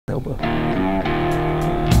elbow.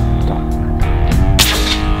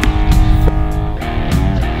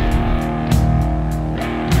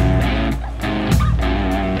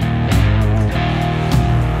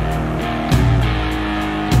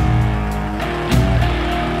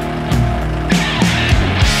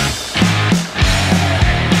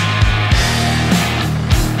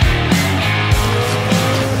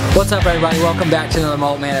 What's up, everybody? Welcome back to another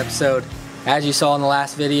Mullet episode. As you saw in the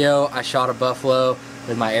last video, I shot a buffalo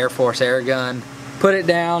with my Air Force air gun, put it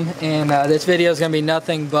down, and this video is going to be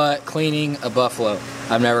nothing but cleaning a buffalo.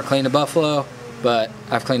 I've never cleaned a buffalo, but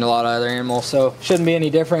I've cleaned a lot of other animals, so shouldn't be any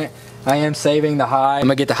different. I am saving the hide. I'm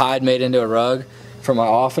going to get the hide made into a rug for my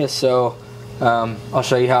office, so I'll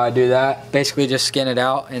show you how I do that. Basically just skin it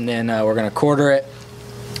out, and then we're going to quarter it,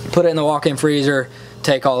 put it in the walk-in freezer,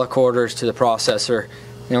 take all the quarters to the processor.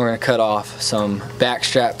 Then we're going to cut off some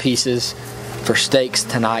backstrap pieces for steaks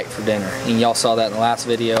tonight for dinner. And y'all saw that in the last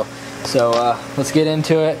video. So let's get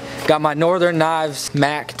into it. Got my Northern Knives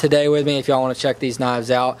Mac today with me if y'all want to check these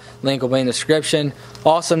knives out. Link will be in the description.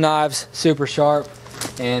 Awesome knives, super sharp.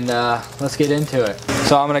 And let's get into it.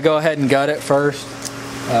 So I'm going to go ahead and gut it first.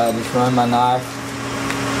 Just run my knife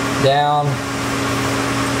down.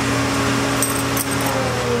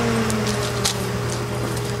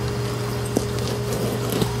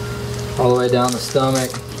 All the way down the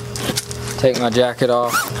stomach. Take my jacket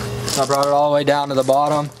off. I brought it all the way down to the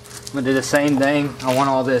bottom. I'm gonna do the same thing. I want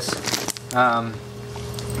all this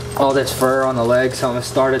fur on the leg, so I'm gonna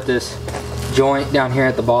start at this joint down here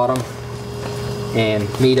at the bottom and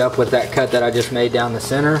meet up with that cut that I just made down the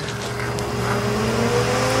center.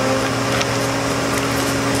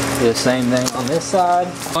 Do the same thing on this side.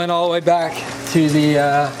 Going all the way back to the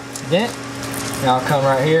vent. Now I'll come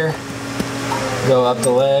right here, go up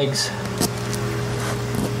the legs.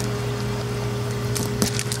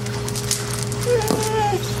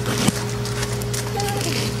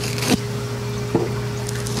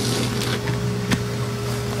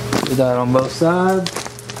 Do that on both sides.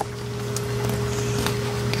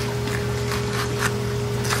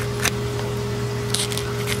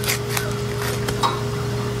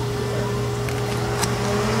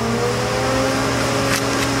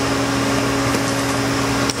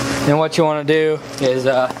 And what you want to do is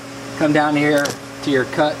come down here to your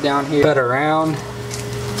cut down here, cut around.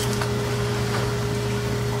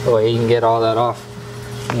 That way you can get all that off.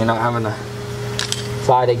 You're not having to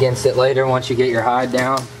fight against it later once you get your hide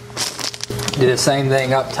down. Do the same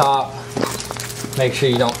thing up top. Make sure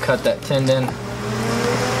you don't cut that tendon.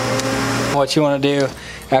 What you want to do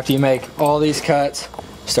after you make all these cuts,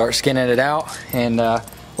 start skinning it out, and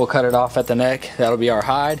we'll cut it off at the neck. That'll be our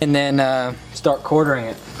hide. And then start quartering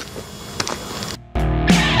it.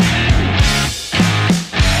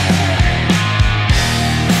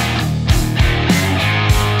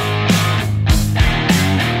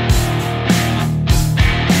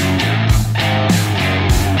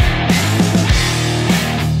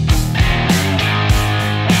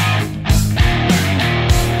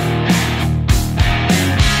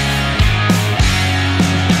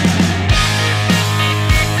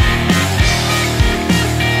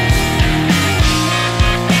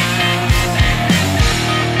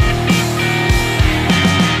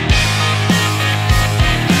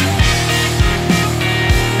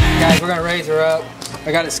 We're gonna raise her up.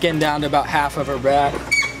 I got it skinned down to about half of her back.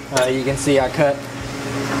 You can see I cut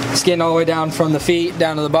skin all the way down from the feet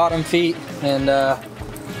down to the bottom feet, and now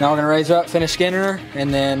we're gonna raise her up, finish skinning her,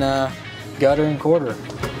 and then gut her and quarter her.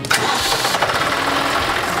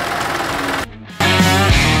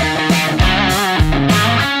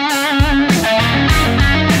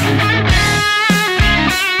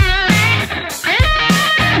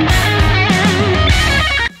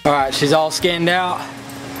 All right, she's all skinned out.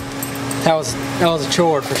 That was a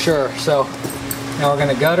chore for sure. So now we're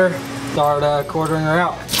gonna gut her, start quartering her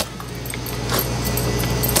out.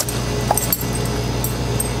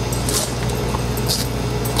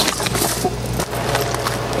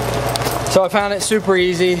 So I found it super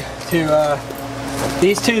easy to,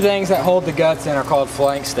 these two things that hold the guts in are called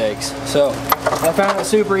flank steaks. So I found it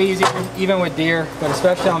super easy, even with deer, but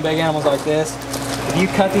especially on big animals like this. If you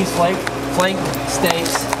cut these flank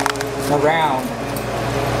steaks around,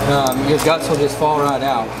 your guts will just fall right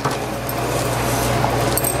out.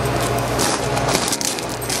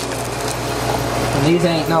 And these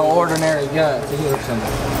ain't no ordinary guts. These are some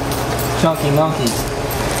chunky monkeys.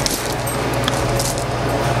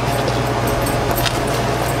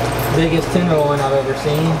 Biggest tenderloin I've ever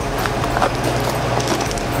seen.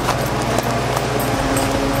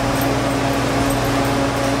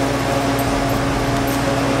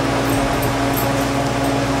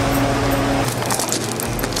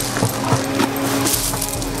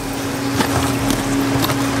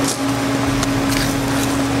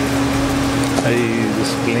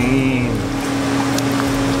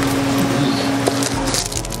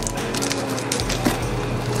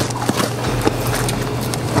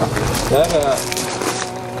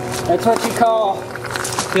 That's what you call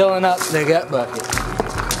filling up the gut bucket.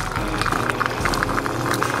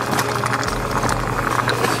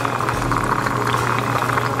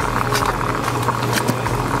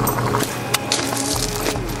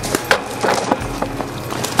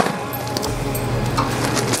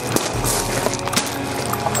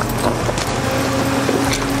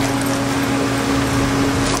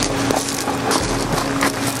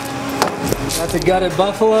 That's a gutted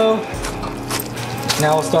buffalo.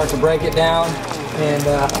 Now we'll start to break it down, and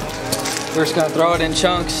we're just gonna throw it in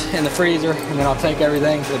chunks in the freezer, and then I'll take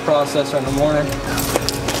everything to the processor in the morning.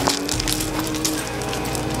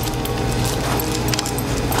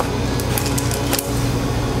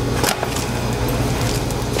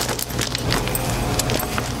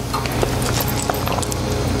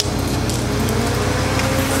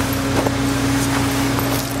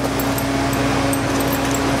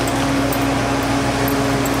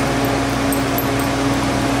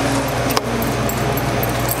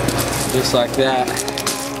 Just like that,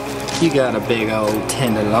 you got a big old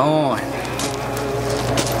tenderloin. Get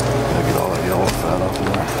all that yellow fat off of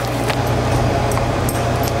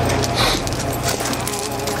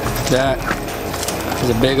there. That is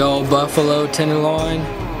a big old buffalo tenderloin.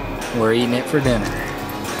 We're eating it for dinner.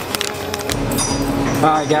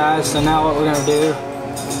 Alright guys, so now what we're gonna do,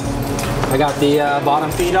 I got the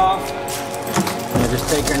bottom feet off. You're gonna just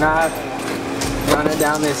take your knife, run it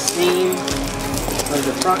down this seam of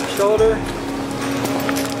the front shoulder,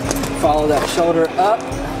 follow that shoulder up,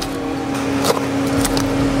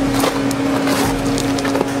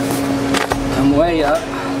 come way up.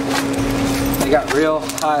 They got real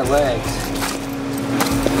high legs,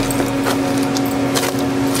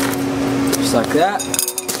 just like that.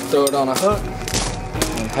 Throw it on a hook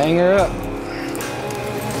and hang her up.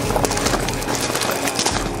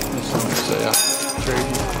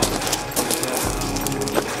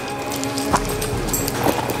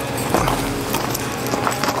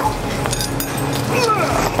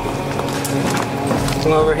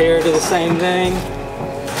 Come over here, do the same thing.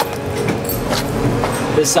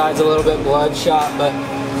 This side's a little bit bloodshot, but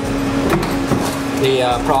the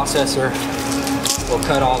processor will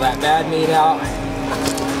cut all that bad meat out,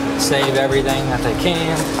 save everything that they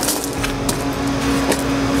can.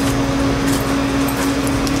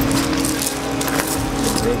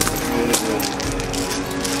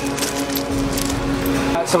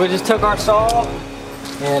 So we just took our saw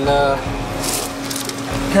and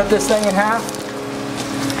cut this thing in half.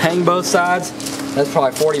 Hang both sides. That's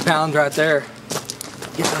probably 40 pounds right there.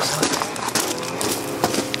 Get those hooks.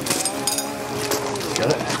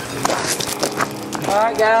 Good.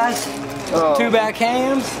 Alright guys, 2 back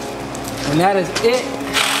hams, and that is it.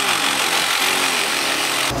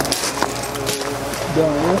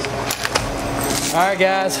 Alright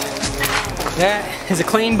guys, that is a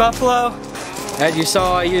clean buffalo. As you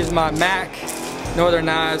saw, I used my Mac Northern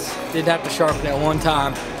knives. Didn't have to sharpen it one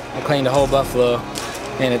time. I cleaned the whole buffalo,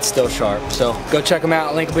 and it's still sharp. So go check them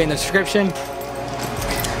out. Link will be in the description.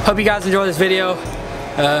 Hope you guys enjoy this video.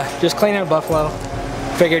 Just cleaning a buffalo.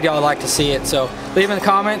 Figured y'all would like to see it. So leave in the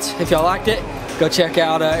comments if y'all liked it. Go check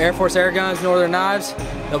out Air Force Air Guns Northern Knives.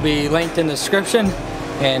 They'll be linked in the description.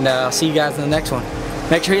 And I'll see you guys in the next one.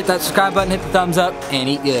 Make sure you hit that subscribe button, hit the thumbs up, and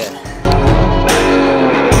eat good.